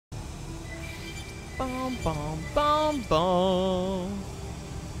Bum, bum, bum, bum.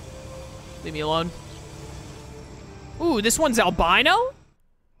 Leave me alone. Ooh, this one's albino?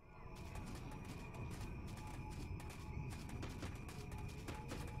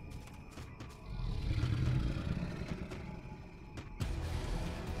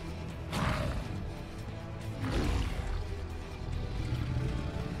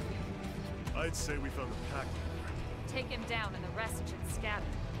 I'd say we found the pack. Take him down and the rest should scatter.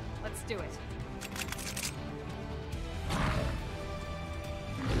 Let's do it.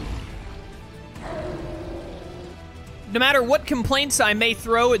 No matter what complaints I may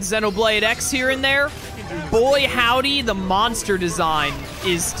throw at Xenoblade X here and there, boy howdy, the monster design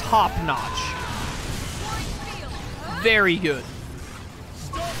is top-notch. Very good.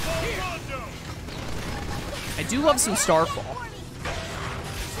 I do love some Starfall.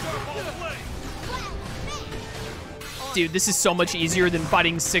 Dude, this is so much easier than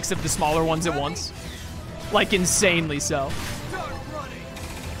fighting 6 of the smaller ones at once. Like, insanely so.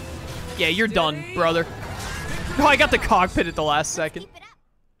 Yeah, you're done, brother. Oh, I got the cockpit at the last second.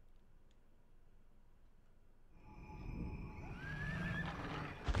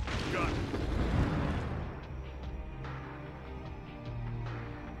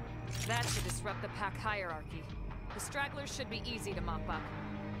 That should disrupt the pack hierarchy. The stragglers should be easy to mop up.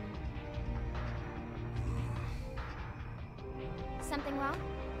 Something wrong?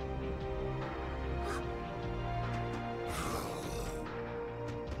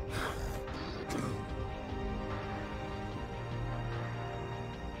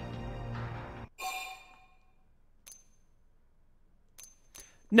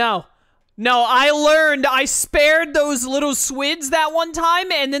 No. No, I learned. I spared those little squids that one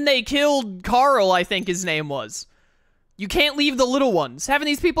time, and then they killed Carl, I think his name was. You can't leave the little ones. Haven't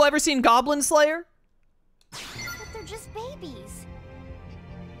these people ever seen Goblin Slayer? But they're just babies.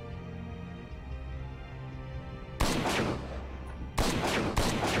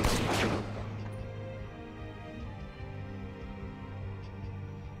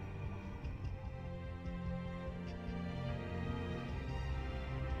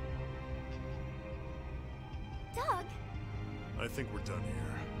 Doug? I think we're done here.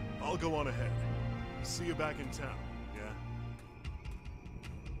 I'll go on ahead. See you back in town, yeah?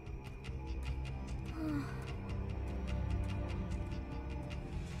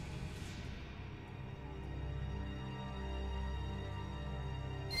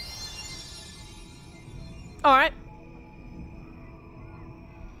 All right.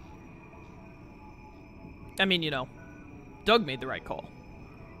 I mean, you know, Doug made the right call.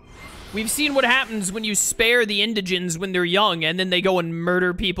 We've seen what happens when you spare the indigens when they're young and then they go and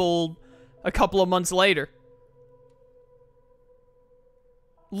murder people a couple of months later.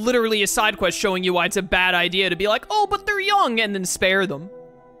 Literally a side quest showing you why it's a bad idea to be like, oh, but they're young, and then spare them.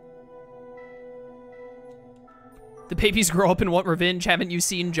 The babies grow up and want revenge. Haven't you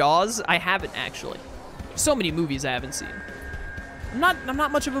seen Jaws? I haven't, actually. So many movies I haven't seen. I'm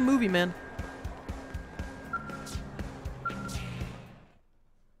not much of a movie man.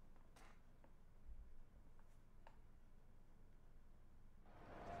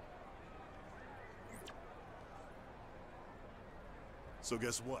 So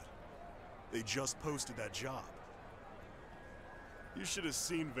guess what? They just posted that job. You should have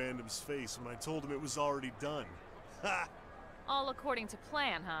seen Vandam's face when I told him it was already done. Ha! All according to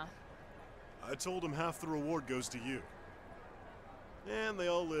plan, huh? I told him half the reward goes to you. And they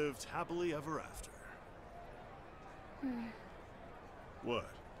all lived happily ever after. What?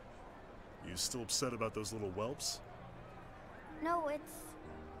 You still upset about those little whelps? No,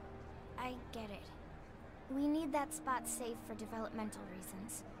 I get it. We need that spot safe for developmental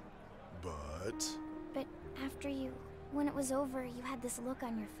reasons. But after when it was over, you had this look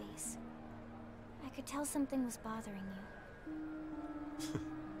on your face. I could tell something was bothering you.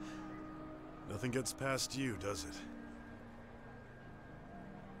 nothing gets past you, does it?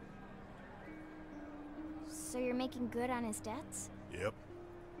 So you're making good on his debts? Yep.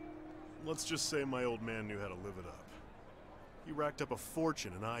 Let's just say my old man knew how to live it up. He racked up a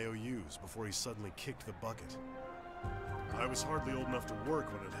fortune in IOUs before he suddenly kicked the bucket. I was hardly old enough to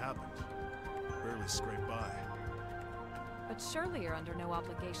work when it happened. Barely scraped by. But surely you're under no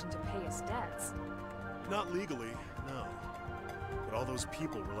obligation to pay his debts. Not legally, no. But all those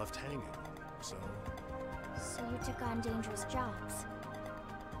people were left hanging, so... So you took on dangerous jobs.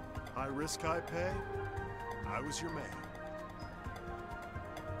 High risk, high pay? I was your man.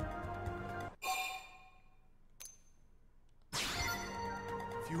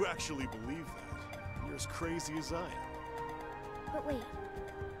 If you actually believe that, you're as crazy as I am. But wait,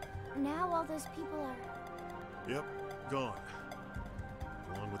 now all those people are... Yep, gone.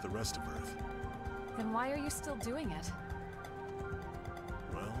 Along with the rest of Earth. Then why are you still doing it?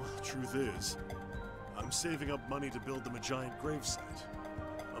 Well, truth is, I'm saving up money to build them a giant gravesite.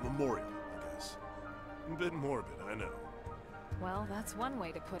 A memorial, I guess. A bit morbid, I know. Well, that's one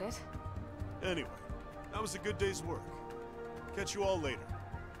way to put it. Anyway, that was a good day's work. Catch you all later.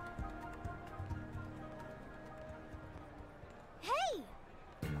 Hey!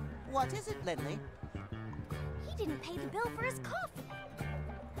 What is it, Lindley? He didn't pay the bill for his coffee.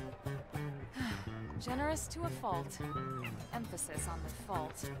 Generous to a fault. Emphasis on the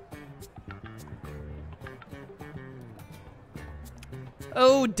fault.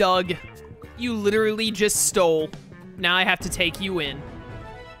 Oh, Doug. You literally just stole. Now I have to take you in.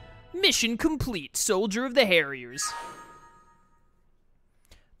 Mission complete, Soldier of the Harriers.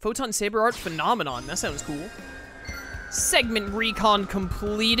 Photon Saber Art Phenomenon. That sounds cool. Segment recon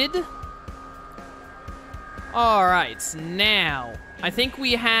completed. Alright, now, I think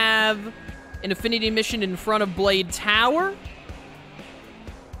we have an affinity mission in front of Blade Tower.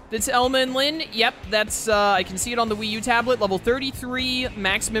 That's Elma and Lynn. Yep, that's, I can see it on the Wii U tablet. Level 33,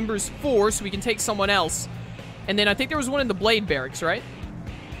 max members 4, so we can take someone else. And then I think there was one in the Blade Barracks, right?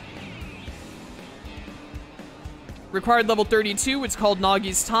 Required level 32, it's called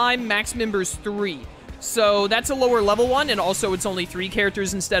Nagi's Time, max members 3. So that's a lower level one, and also it's only 3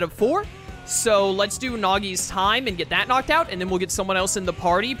 characters instead of 4. So let's do Nagi's Time and get that knocked out, and then we'll get someone else in the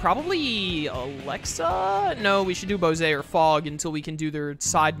party. Probably Alexa? No, we should do Bose or Fog until we can do their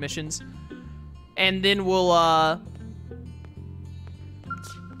side missions. And then we'll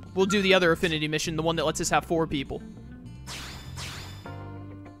do the other affinity mission, the one that lets us have 4 people.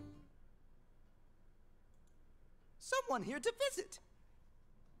 Someone here to visit.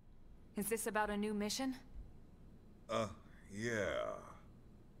 Is this about a new mission? Yeah.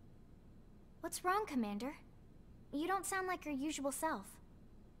 What's wrong, Commander? You don't sound like your usual self.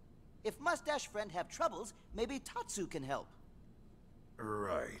 If Mustache Friend have troubles, maybe Tatsu can help.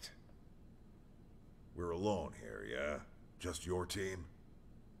 Right. We're alone here, yeah? Just your team?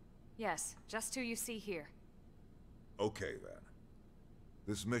 Yes, just who you see here. Okay, then.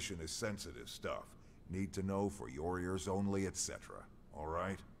 This mission is sensitive stuff. Need to know for your ears only, etc. All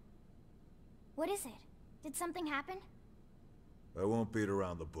right? What is it? Did something happen? I won't beat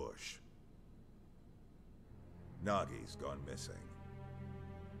around the bush. Nagi's gone missing.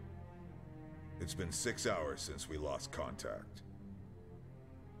 It's been 6 hours since we lost contact.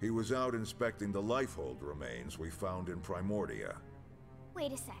 He was out inspecting the Lifehold remains we found in Primordia.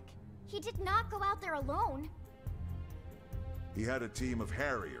 Wait a sec. He did not go out there alone. He had a team of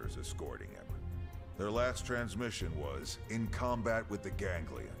Harriers escorting him. Their last transmission was, in combat with the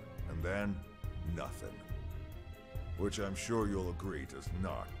Ganglion, and then, nothing. Which I'm sure you'll agree does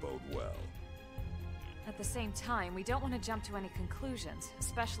not bode well. At the same time, we don't want to jump to any conclusions,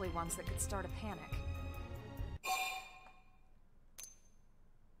 especially ones that could start a panic.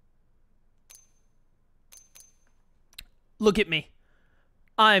 Look at me.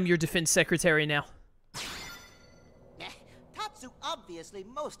 I'm your defense secretary now. Tatsu obviously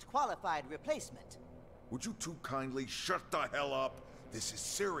most qualified replacement. Would you two kindly shut the hell up? This is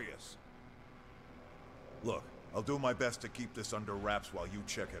serious. Look, I'll do my best to keep this under wraps while you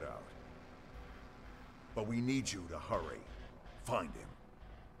check it out. But we need you to hurry. Find him.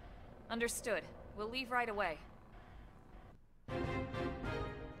 Understood. We'll leave right away.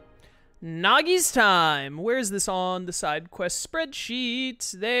 Nagi's Time. Where's this on the side quest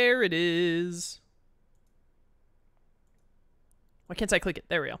spreadsheet? There it is. Why can't I click it?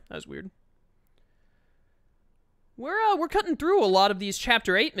 There we go. That was weird. We're cutting through a lot of these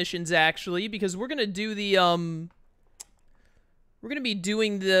Chapter 8 missions, actually, because we're gonna do the, we're gonna be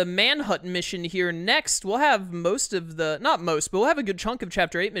doing the Manhunt mission here next. We'll have most of the, not most, but we'll have a good chunk of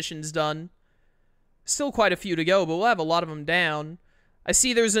Chapter 8 missions done. Still quite a few to go, but we'll have a lot of them down. I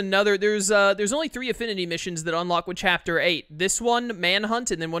see there's another, there's only 3 affinity missions that unlock with Chapter 8. This one,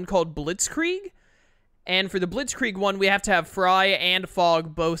 Manhunt, and then one called Blitzkrieg. And for the Blitzkrieg one, we have to have Fry and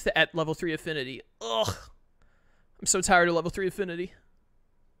Fog both at level 3 affinity. Ugh. I'm so tired of level 3 affinity.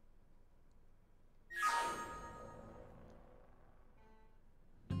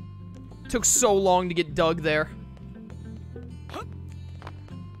 Took so long to get Doug there.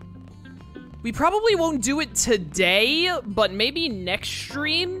 We probably won't do it today, but maybe next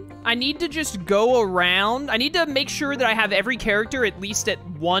stream. I need to just go around. I need to make sure that I have every character at least at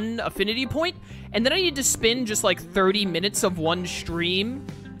 1 affinity point, and then I need to spend just like 30 minutes of one stream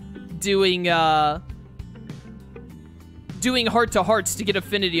doing heart-to-hearts to get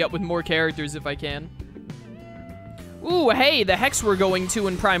affinity up with more characters if I can. Ooh, hey, the hex we're going to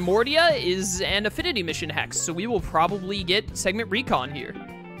in Primordia is an affinity mission hex, so we will probably get segment recon here.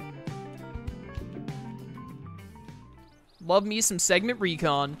 Love me some segment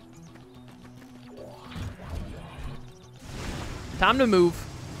recon. Time to move.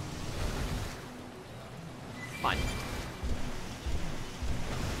 Fine.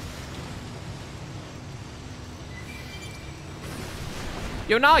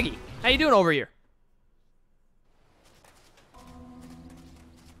 Yo, Nagi, how you doing over here?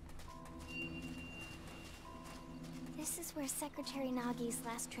 This is where Secretary Nagi's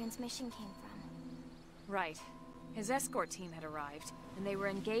last transmission came from. Right. His escort team had arrived, and they were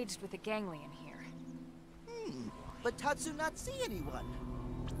engaged with the Ganglion here. But Tatsu not see anyone.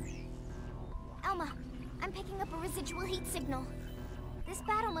 Elma, I'm picking up a residual heat signal. This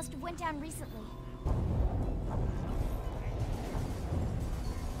battle must have went down recently.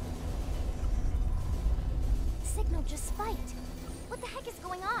 The signal just spiked. What the heck is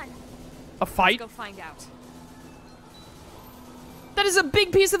going on? A fight? Let's go find out. That is a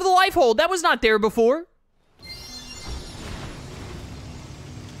big piece of the Lifehold. That was not there before.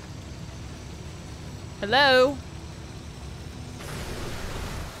 Hello?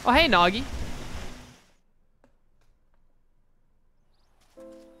 Oh, hey, Nagi.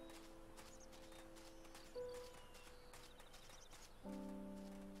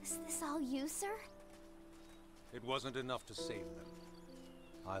 Is this all you, sir? It wasn't enough to save them.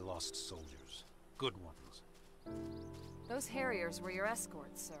 I lost soldiers. Good ones. Those Harriers were your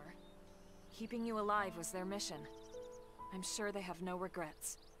escorts, sir. Keeping you alive was their mission. I'm sure they have no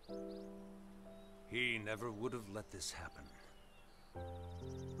regrets. He never would have let this happen.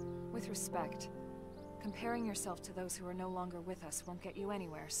 With respect, comparing yourself to those who are no longer with us won't get you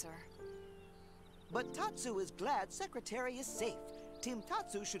anywhere, sir. But Tatsu is glad Secretary is safe. Team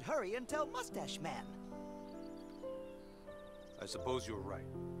Tatsu should hurry and tell Mustache Man. I suppose you're right.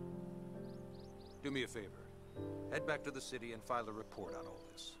 Do me a favor. Head back to the city and file a report on all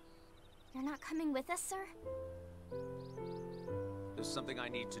this. You're not coming with us, sir? There's something I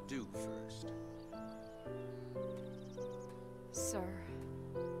need to do first. Sir.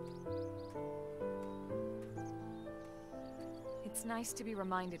 It's nice to be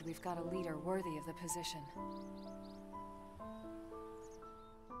reminded we've got a leader worthy of the position.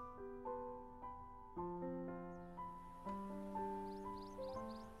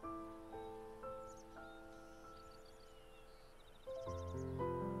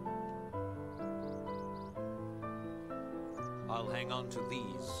 I'll hang on to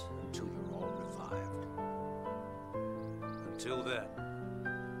these until you're all revived. Until then,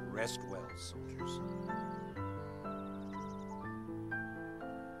 rest well, soldiers.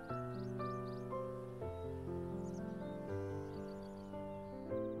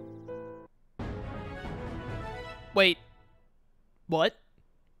 Wait. What?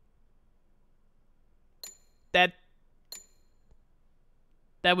 That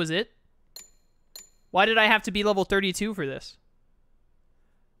was it? Why did I have to be level 32 for this?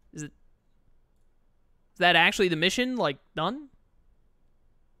 Is that actually the mission, like, done?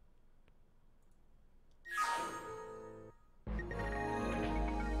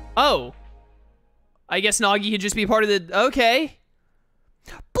 Oh. I guess Nagi could just be part of the... Okay.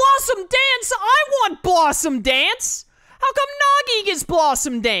 Blossom Dance! I want Blossom Dance! How come Nagi gets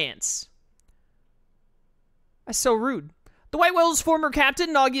Blossom Dance? That's so rude. The White Whale's former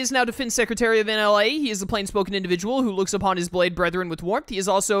captain, Nagi is now Defense Secretary of NLA. He is a plain-spoken individual who looks upon his blade brethren with warmth. He is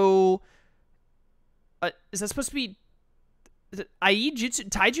also... is that supposed to be... Ai Jutsu?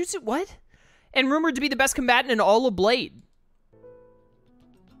 Taijutsu? What? And rumored to be the best combatant in all of Blade.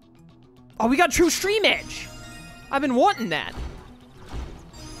 Oh, we got True Stream Edge. I've been wanting that.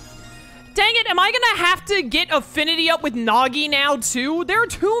 Dang it, am I gonna have to get Affinity up with Nagi now, too? There are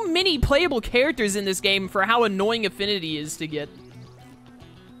too many playable characters in this game for how annoying Affinity is to get.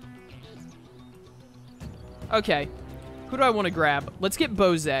 Okay. Who do I want to grab? Let's get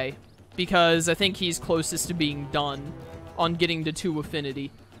Bose, because I think he's closest to being done on getting to 2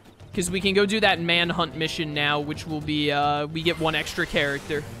 Affinity. Because we can go do that Manhunt mission now, which will be, we get 1 extra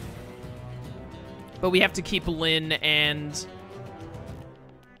character. But we have to keep Lyn and...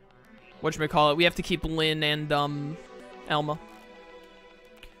 whatchamacallit? We have to keep Lyn and, Elma.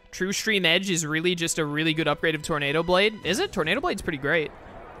 True Stream Edge is really just a really good upgrade of Tornado Blade. Is it? Tornado Blade's pretty great.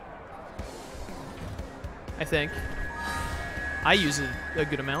 I think. I use it a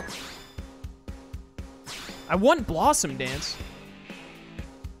good amount. I want Blossom Dance.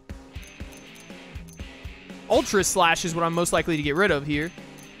 Ultra Slash is what I'm most likely to get rid of here.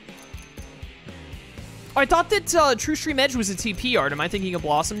 Oh, I thought that True Stream Edge was a TP art. Am I thinking of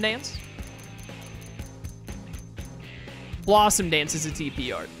Blossom Dance? Blossom Dance is a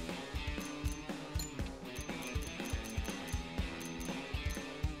TP art.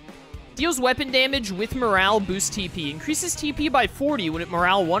 Deals weapon damage with morale, boosts TP. Increases TP by 40 when at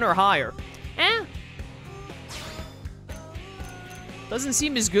morale 1 or higher. Doesn't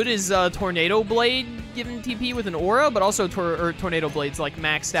seem as good as Tornado Blade giving TP with an aura, but also Tornado Blade's like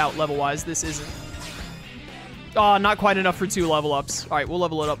maxed out level-wise. This isn't. Oh, not quite enough for 2 level ups. All right, we'll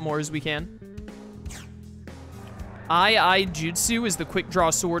level it up more as we can. I Jutsu is the quick draw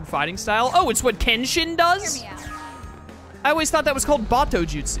sword fighting style. Oh, it's what Kenshin does? I always thought that was called Bato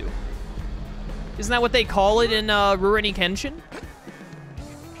Jutsu. Isn't that what they call it in Rurouni Kenshin?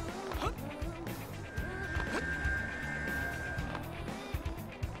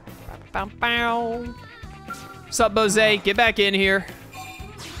 Bow, bow. Sup, Bose? Get back in here.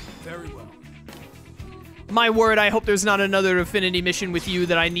 Very well. My word, I hope there's not another affinity mission with you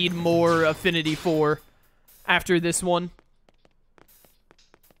that I need more affinity for after this one.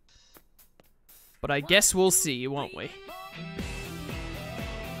 But I guess we'll see, won't we?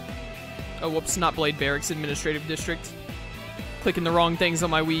 Oh, whoops, not Blade Barracks Administrative District. Clicking the wrong things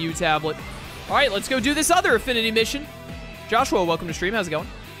on my Wii U tablet. All right, let's go do this other affinity mission. Joshua, welcome to stream. How's it going?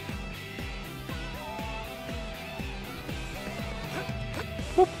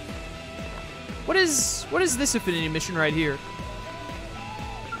 Whoop. What is this affinity mission right here?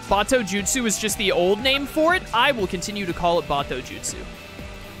 Bato Jutsu is just the old name for it. I will continue to call it Bato Jutsu.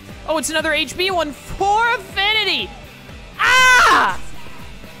 Oh, it's another HB one for affinity. Ah!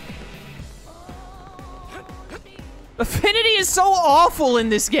 Affinity is so awful in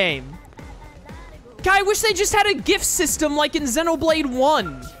this game. God, I wish they just had a gift system like in Xenoblade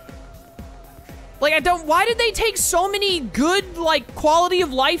 1. Like, why did they take so many good, like, quality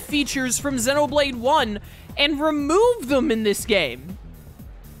of life features from Xenoblade 1 and remove them in this game?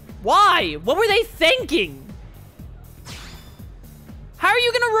 Why? What were they thinking? How are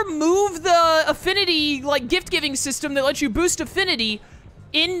you gonna remove the affinity, like, gift-giving system that lets you boost affinity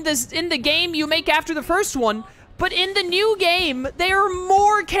in the game you make after the first one, but in the new game, there are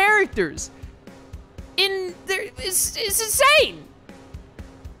more characters? It's insane!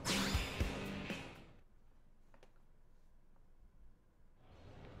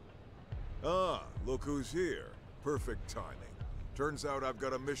 Ah, look who's here. Perfect timing. Turns out I've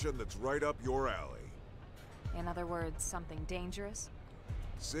got a mission that's right up your alley. In other words, something dangerous?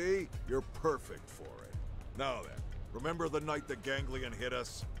 See? You're perfect for it. Now then, remember the night the Ganglion hit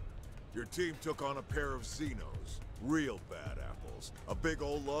us? Your team took on a pair of Xenos. Real bad apples. A big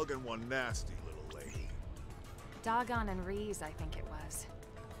old lug and one nasty little lady. Dagon and Reese, I think it was.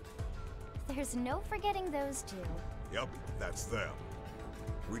 There's no forgetting those two. Yep, that's them.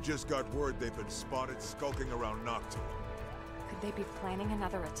 We just got word they've been spotted skulking around Noctua. Could they be planning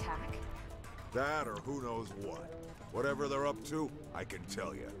another attack? That or who knows what. Whatever they're up to, I can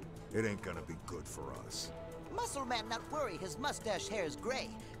tell you, it ain't gonna be good for us. Muscle Man not worry, his mustache hair is gray.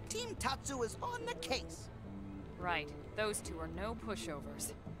 Team Tatsu is on the case. Right. Those two are no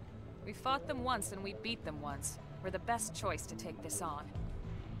pushovers. We fought them once and we beat them once. We're the best choice to take this on.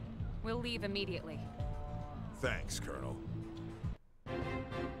 We'll leave immediately. Thanks, Colonel.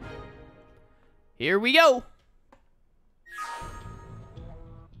 Here we go.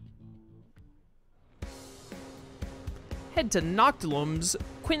 Head to Noctilum's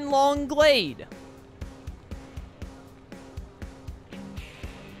Quinlong Glade.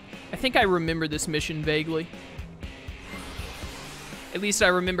 I think I remember this mission vaguely. At least I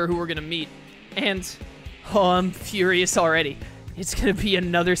remember who we're gonna meet. And, oh, I'm furious already. It's gonna be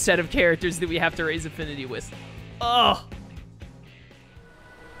another set of characters that we have to raise affinity with. Ugh.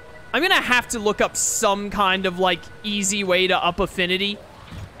 I'm gonna have to look up some kind of, like, easy way to up affinity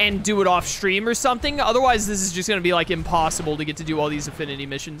and do it off stream or something. Otherwise, this is just gonna be, like, impossible to get to do all these affinity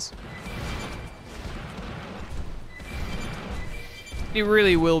missions. It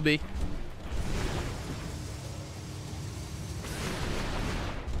really will be.